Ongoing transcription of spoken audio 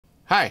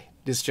Hi,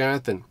 this is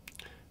Jonathan.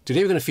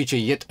 Today we're going to feature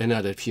yet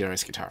another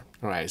PRS guitar.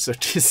 Alright, so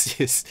this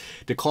is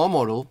the core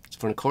model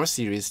from the core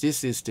series.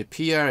 This is the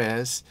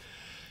Prs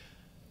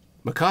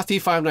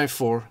Mccarty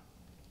 594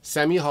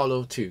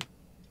 Semi-Hollow 2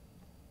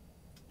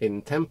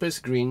 in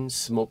Tempest Green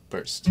Smoke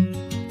Burst.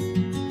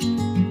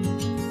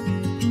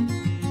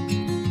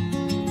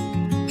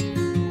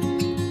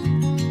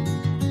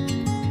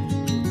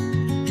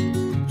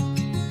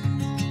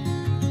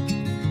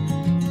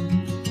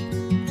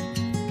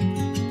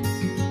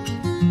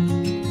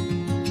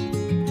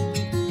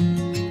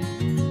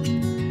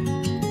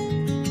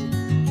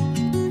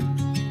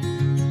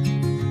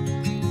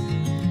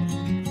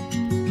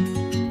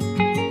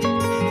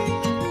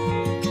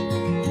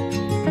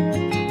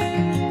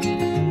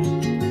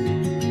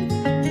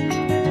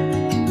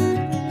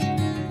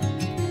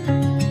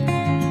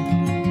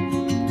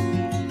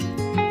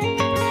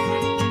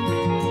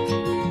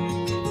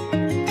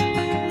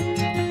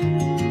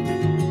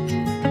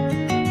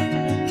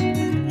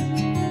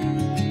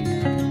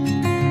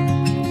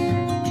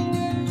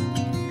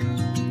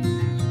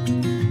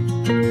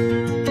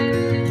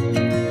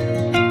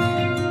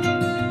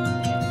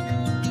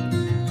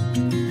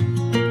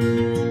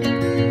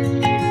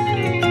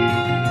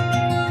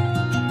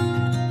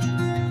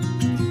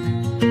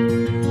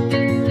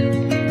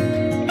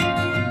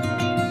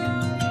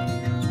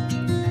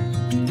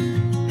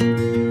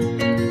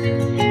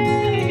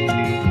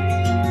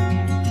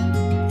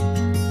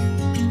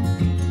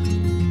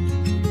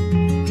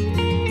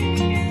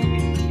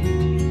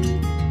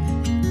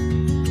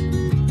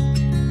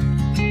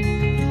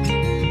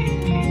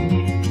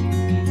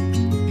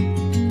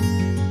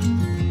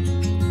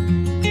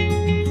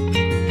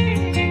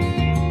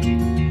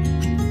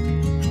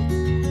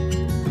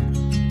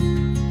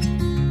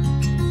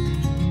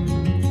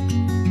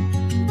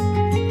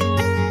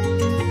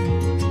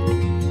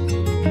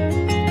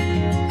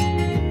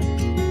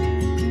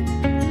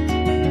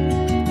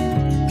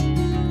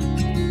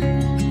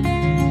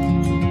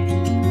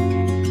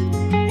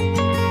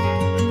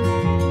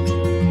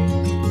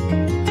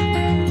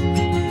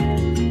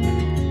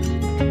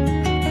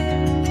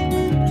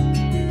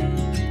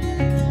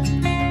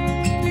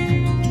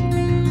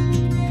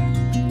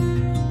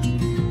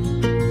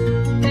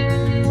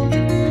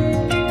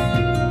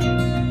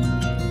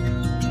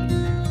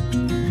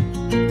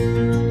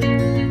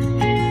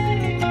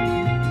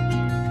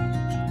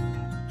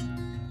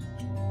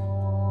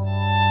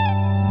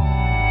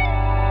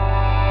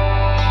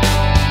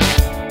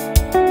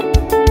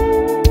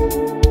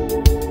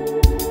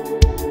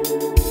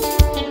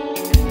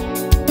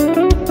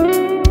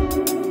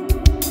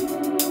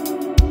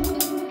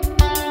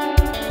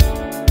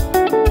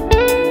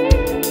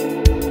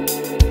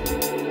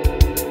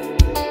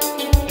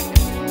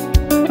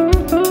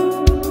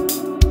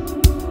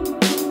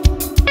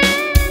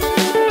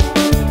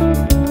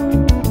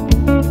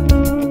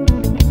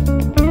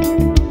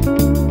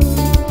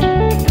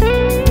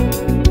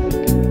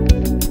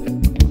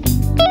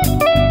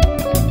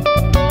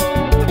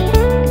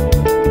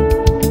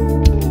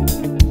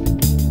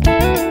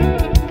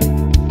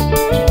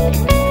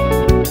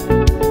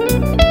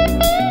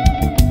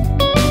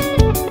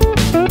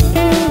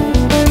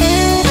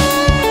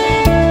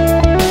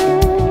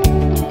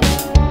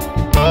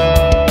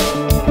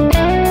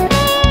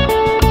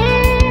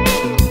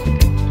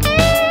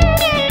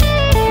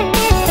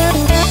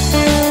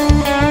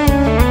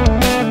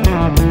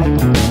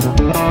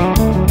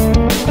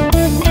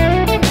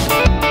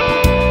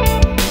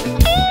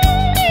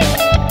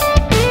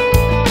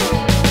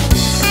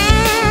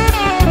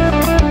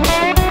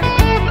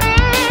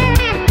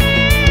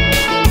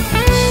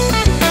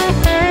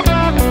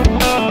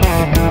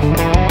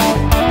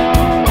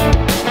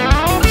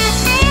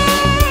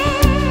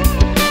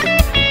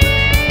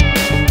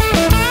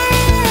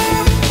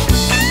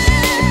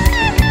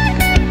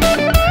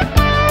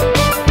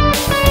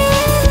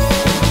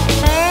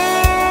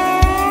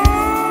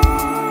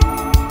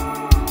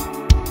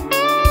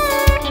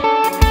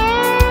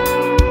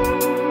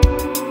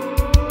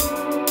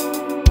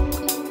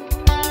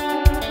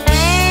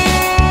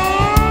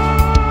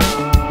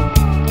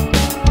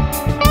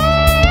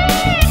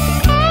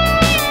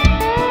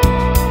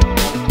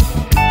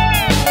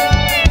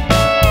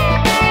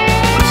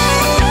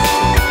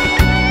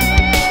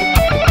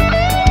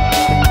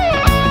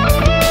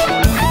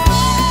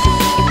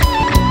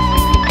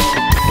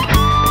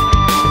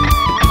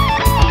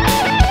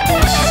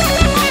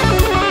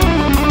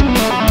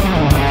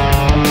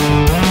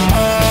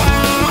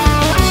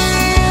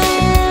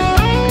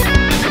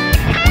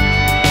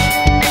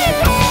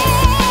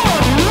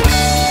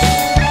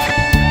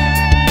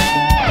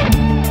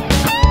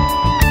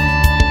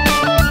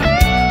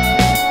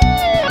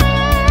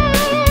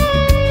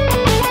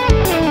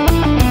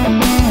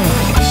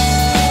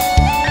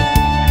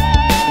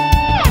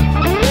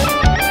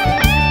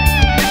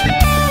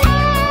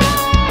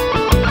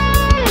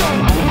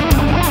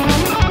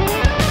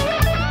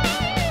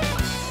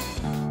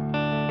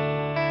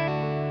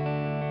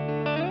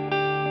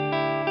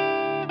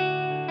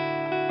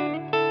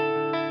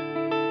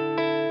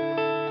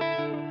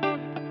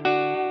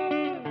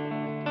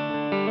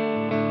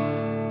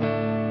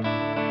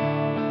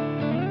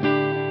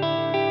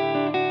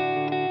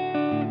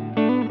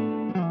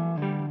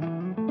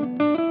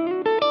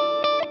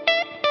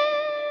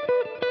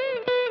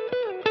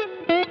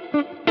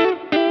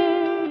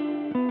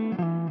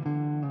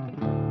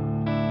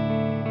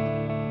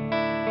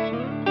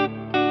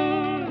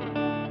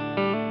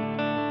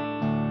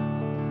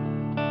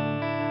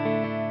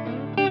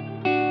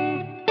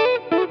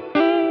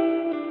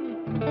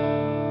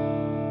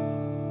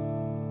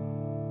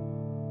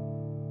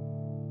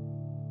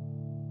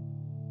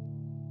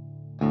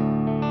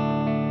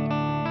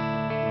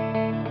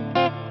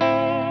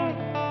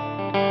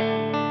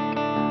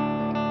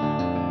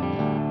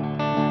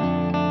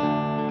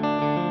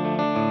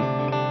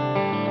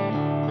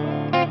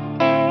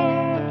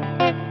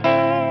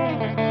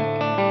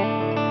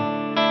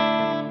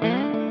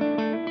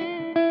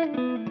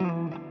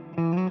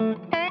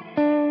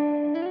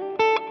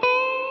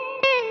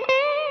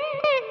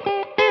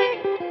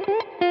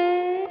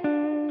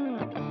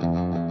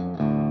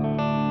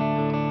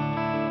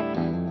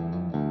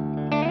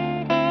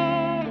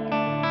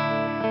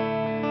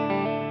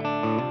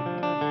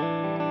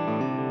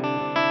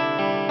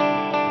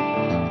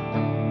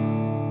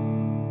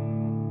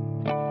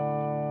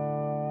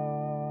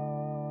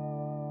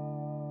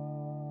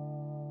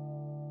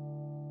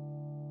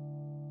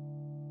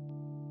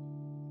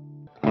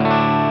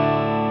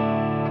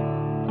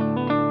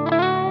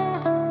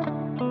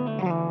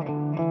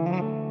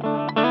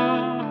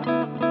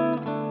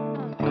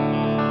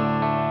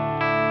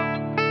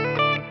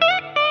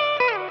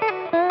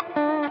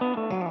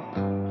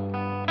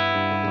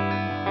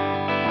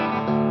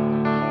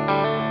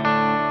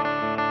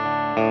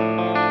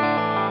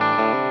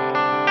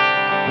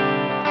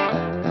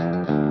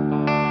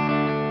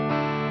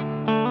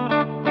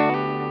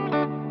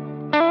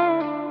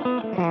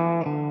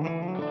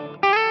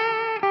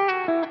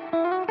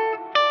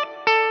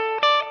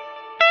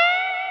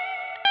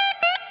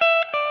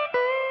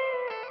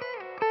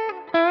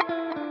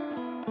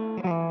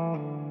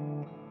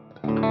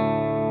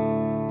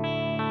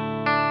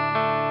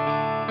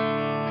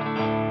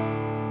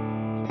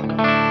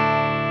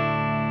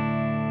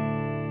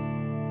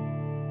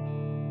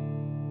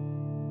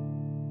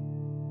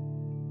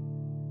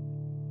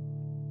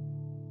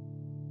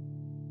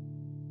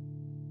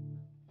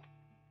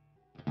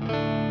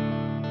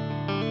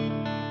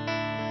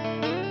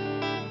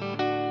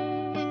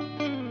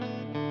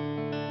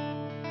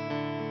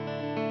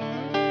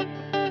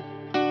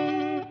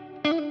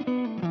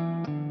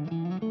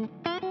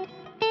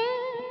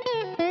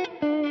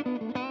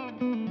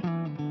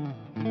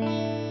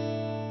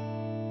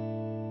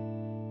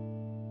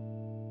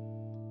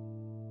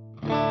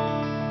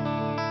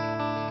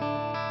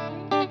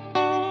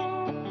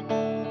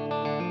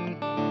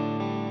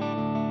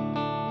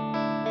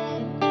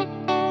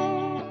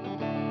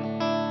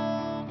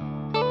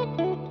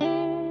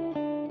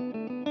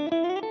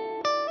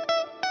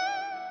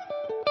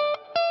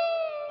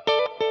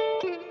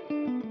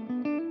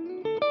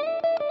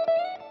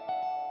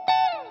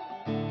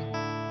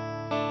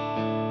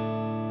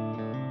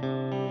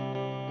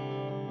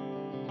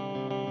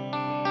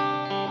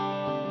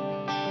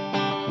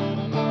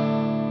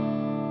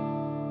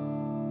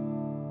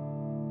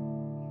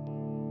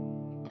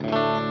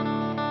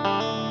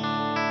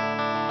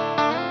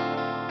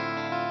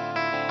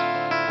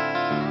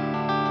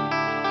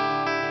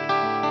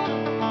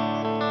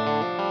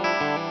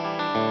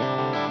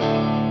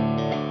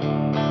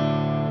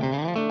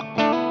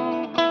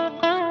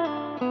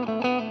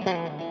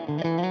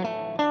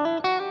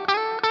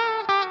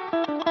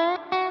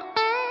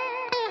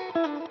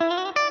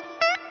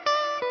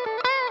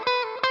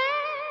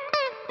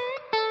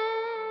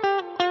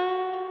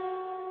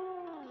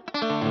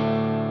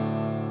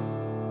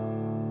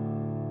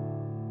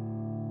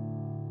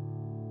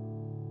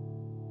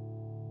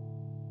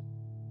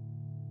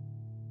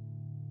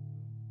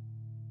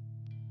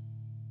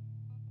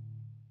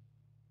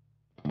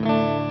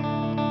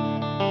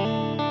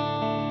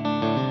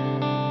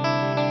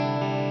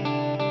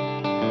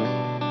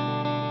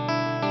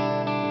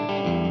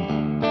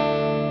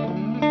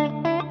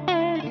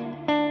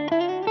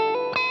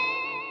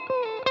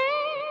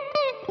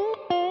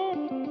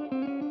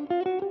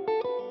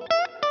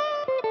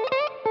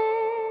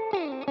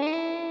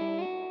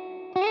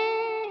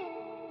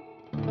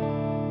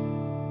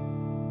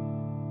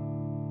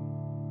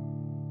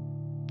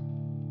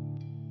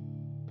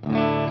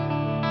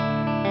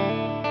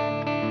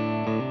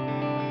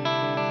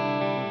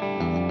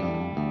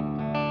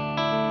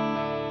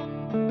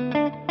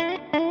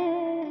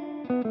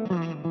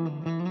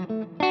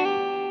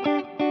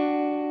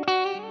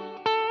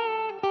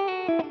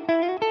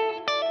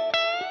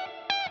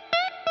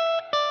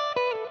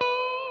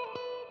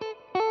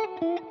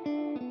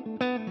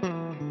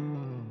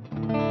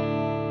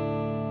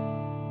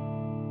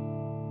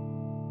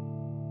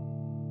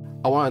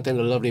 I want to thank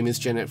the lovely Miss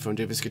Janet from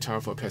Davis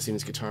Guitar for passing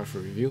this guitar for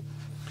review.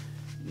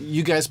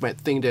 You guys might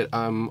think that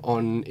I'm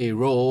on a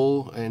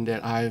roll and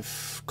that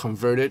I've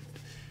converted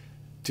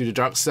to the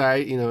dark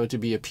side, you know, to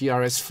be a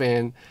PRS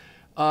fan.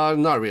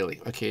 Not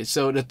really. Okay,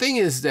 so the thing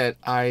is that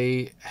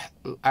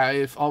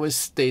I've always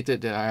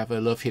stated that I have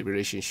a love-hate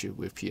relationship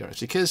with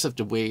PRS because of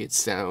the way it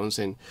sounds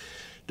and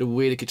the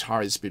way the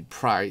guitar has been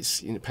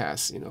priced in the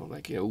past, you know,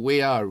 like, you know,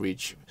 way out of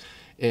reach.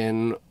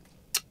 And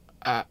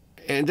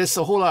there's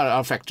a whole lot of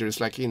other factors,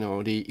 like, you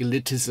know, the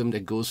elitism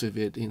that goes with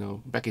it, you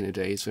know, back in the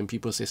days when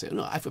people say,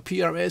 no, I have a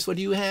PRS, what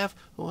do you have?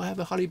 Oh, I have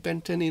a Harley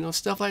Benton, you know,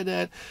 stuff like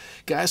that.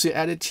 Guys with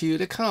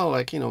attitude, they kind of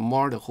like, you know,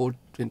 mar the whole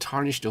and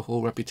tarnish the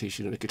whole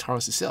reputation of the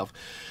guitarist itself.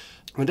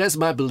 And that's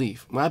my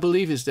belief. My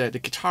belief is that the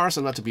guitarists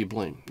are not to be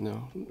blamed. You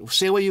know,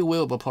 say what you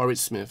will about Prs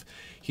Smith.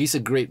 He's a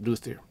great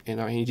luthier. You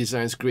know, he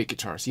designs great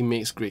guitars. He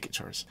makes great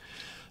guitars.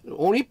 The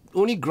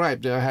only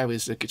gripe that I have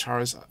is the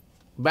guitars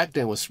back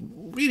then was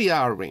really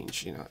out of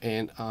range. You know,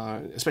 and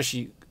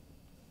especially,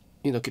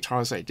 you know,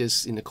 guitars like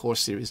this in the core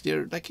series,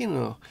 they're like, you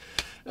know,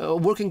 a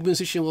working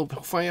musician will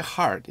find it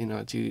hard, you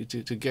know, to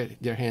get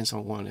their hands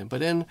on one. But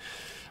then,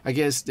 I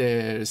guess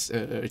there's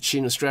a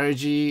change of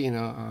strategy, you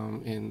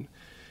know, and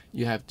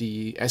you have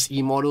the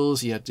SE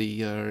models, you have the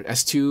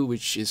S2,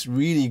 which is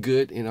really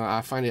good. You know,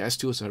 I find the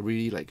S2s are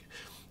really like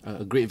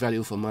a great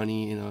value for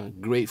money, you know,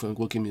 great for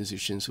working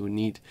musicians who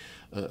need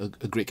a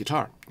great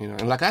guitar. You know,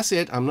 and like I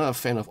said, I'm not a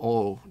fan of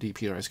all the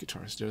PRS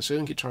guitars. There are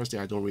certain guitars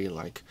that I don't really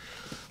like.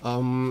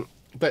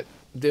 But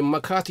the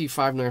Mccarty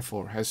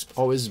 594 has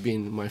always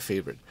been my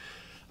favorite.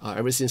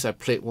 Ever since I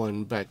played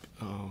one back,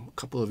 a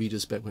couple of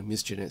videos back when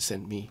Miss Janet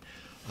sent me,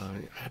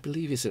 I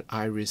believe it's an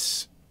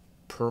iris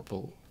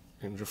purple,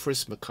 and the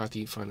first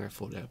Mccarty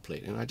 594 that I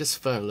played. And I just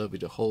fell in love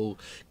with the whole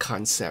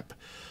concept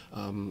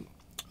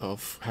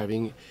of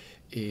having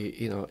a,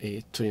 you know,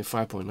 a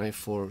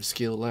 25.94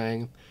 scale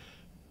length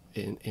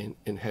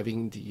and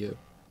having the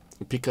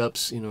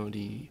pickups, you know,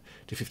 the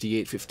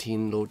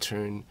 58-15 low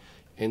turn,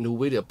 and the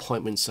way the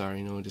appointments are,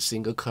 you know, the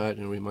single cut,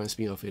 and it reminds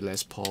me of a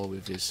Les Paul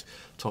with this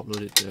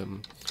top-loaded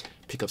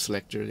pickup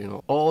selector. You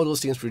know, all those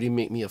things really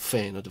make me a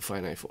fan of the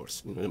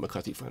 594s, you know, the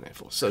Mccarty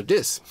 594. So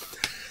this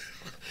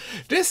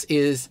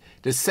is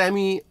the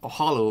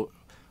semi-hollow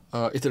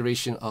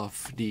iteration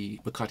of the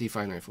Mccarty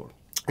 594,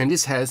 and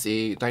this has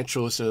a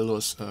nitro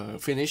cellulose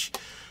finish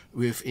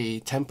with a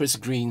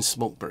tempest green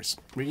smoke burst.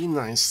 Really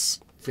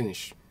nice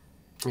finish.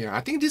 Yeah,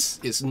 I think this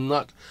is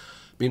not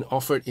been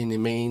offered in the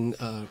main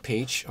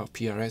page of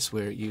PRS,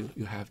 where you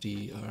have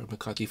the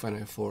Mccarty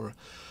 594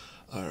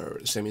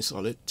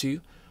 semi-solid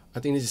too. I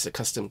think this is a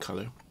custom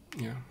color.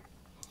 Yeah,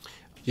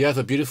 you have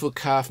a beautiful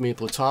carved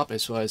maple top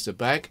as well as the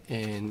back,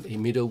 and a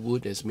middle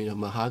wood that's made of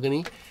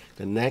mahogany.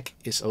 The neck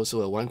is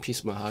also a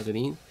one-piece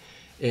mahogany,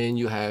 and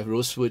you have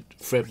rosewood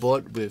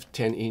fretboard with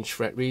 10-inch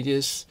fret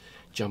radius,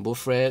 jumbo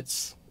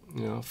frets,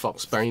 you know,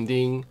 fox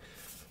binding,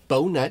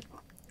 bow nut.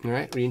 All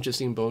right, really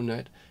interesting bow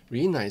nut,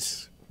 really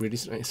nice. Really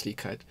nicely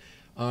cut.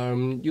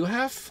 You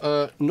have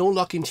no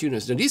lock-in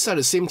tuners. Now these are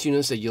the same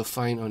tuners that you'll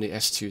find on the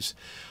S2s,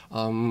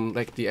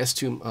 like the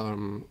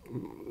S2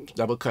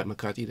 double cut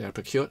Mccarty that I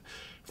procured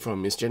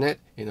from Miss Janet.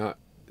 You know,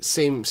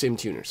 same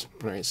tuners,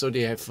 right? So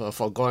they have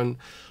forgo.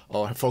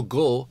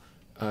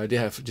 They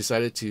have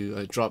decided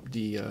to drop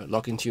the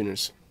lock-in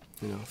tuners,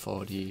 you know,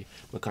 for the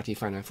Mccarty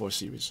 594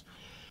 series.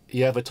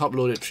 You have a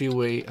top-loaded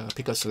three-way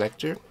pickup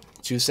selector,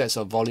 2 sets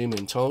of volume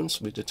and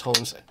tones, with the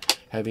tones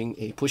having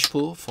a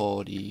push-pull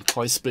for the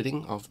coil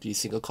splitting of the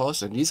single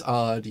coils, and these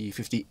are the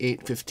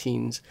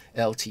 58-15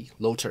 LT,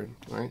 low turn,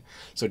 right?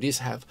 So these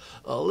have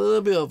a little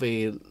bit of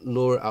a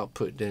lower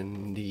output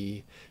than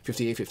the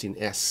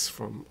 58-15S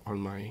from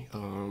on my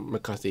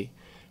Mccarty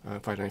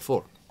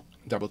 594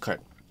 double cut.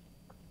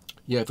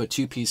 You have a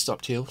 2-piece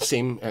stop tail,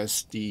 same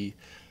as the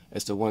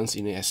ones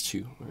in the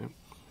S2. Right?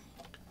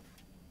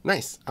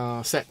 Nice,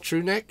 set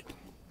true neck.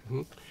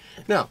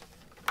 Now,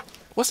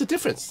 what's the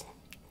difference?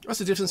 What's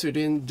the difference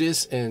between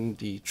this and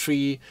the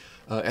 3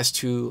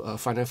 S2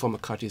 594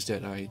 Mccartys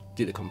that I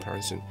did a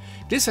comparison?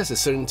 This has a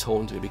certain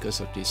tone to it because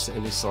of the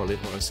semi-solid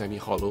or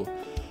semi-hollow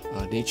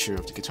nature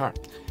of the guitar.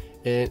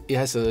 And it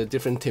has a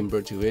different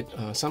timbre to it.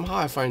 Somehow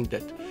I find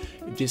that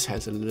this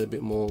has a little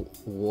bit more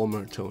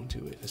warmer tone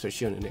to it,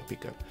 especially on the neck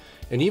pickup.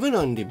 And even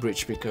on the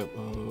bridge pickup,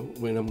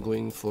 when I'm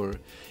going for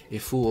a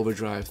full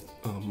overdrive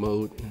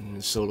mode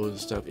and solo and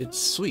stuff, it's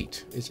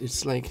sweet.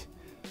 It's like,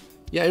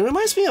 yeah, it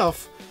reminds me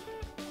of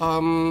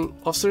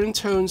certain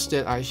tones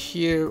that I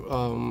hear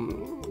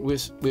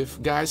with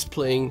guys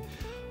playing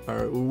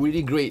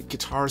really great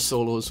guitar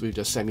solos with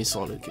the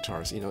semi-solid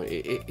guitars. You know,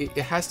 it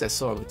has that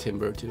sort of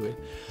timbre to it,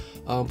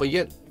 but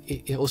yet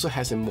it also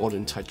has a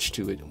modern touch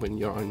to it when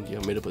you're on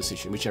your middle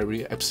position, which I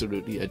really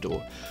absolutely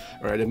adore.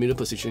 Alright, the middle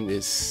position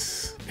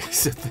is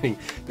a thing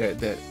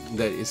that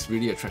is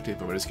really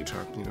attractive about this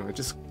guitar. You know, I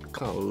just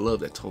kind of love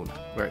that tone,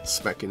 right,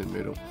 smack in the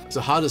middle. So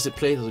how does it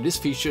play? So this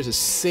features the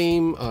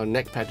same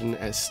neck pattern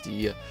as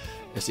the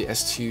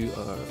S2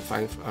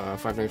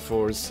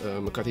 594's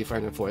Mccarty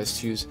 594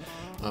 S2s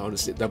on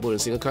the double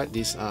and single cut.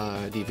 These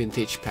are the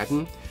vintage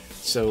pattern.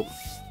 So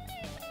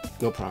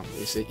no problem.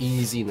 It's an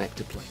easy neck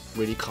to play,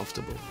 really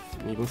comfortable,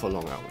 even for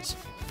long hours.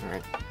 All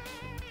right,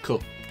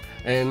 cool.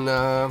 And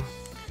I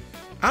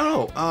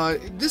don't know.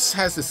 This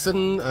has a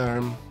certain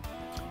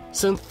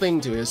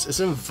thing to it, a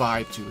certain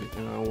vibe to it.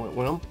 You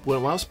know, when I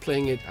was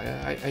playing it,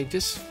 I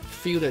just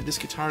feel that this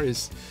guitar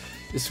is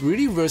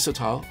really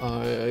versatile.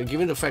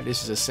 Given the fact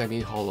this is a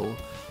semi-hollow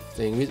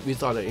thing, we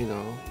thought that, you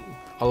know,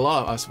 a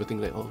lot of us would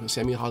think that, oh,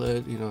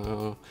 semi-hollow, you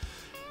know,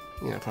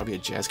 probably a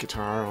jazz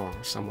guitar or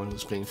someone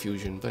who's playing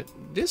fusion. But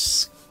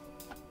this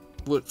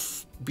would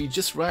be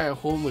just right at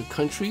home with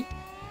country,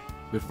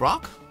 with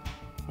rock,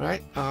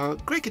 right?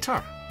 Great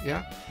guitar,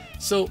 yeah.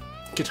 So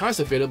guitar is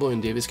available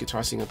in Davis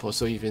Guitar Singapore.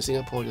 So if you're in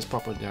Singapore, just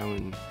pop it down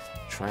and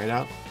try it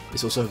out.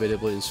 It's also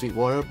available in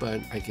Sweetwater,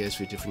 but I guess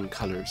with different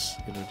colors,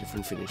 you know,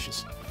 different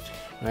finishes.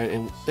 Right?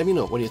 And let me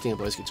know what do you think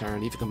about this guitar.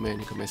 Leave a comment in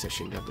the comment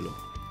section down below.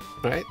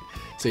 Alright,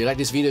 so if you like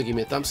this video, give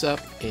me a thumbs up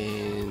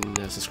and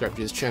subscribe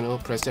to this channel.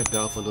 Press that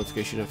bell for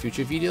notification of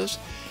future videos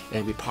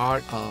and be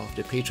part of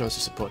the patrons to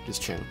support this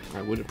channel.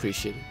 I would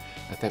appreciate it.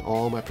 I thank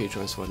all my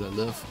patrons for their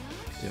love,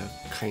 their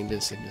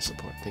kindness, and their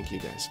support. Thank you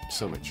guys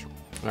so much.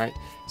 Alright,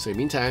 so in the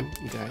meantime,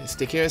 you guys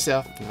take care of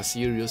yourself, and I'll see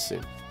you real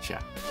soon. Ciao.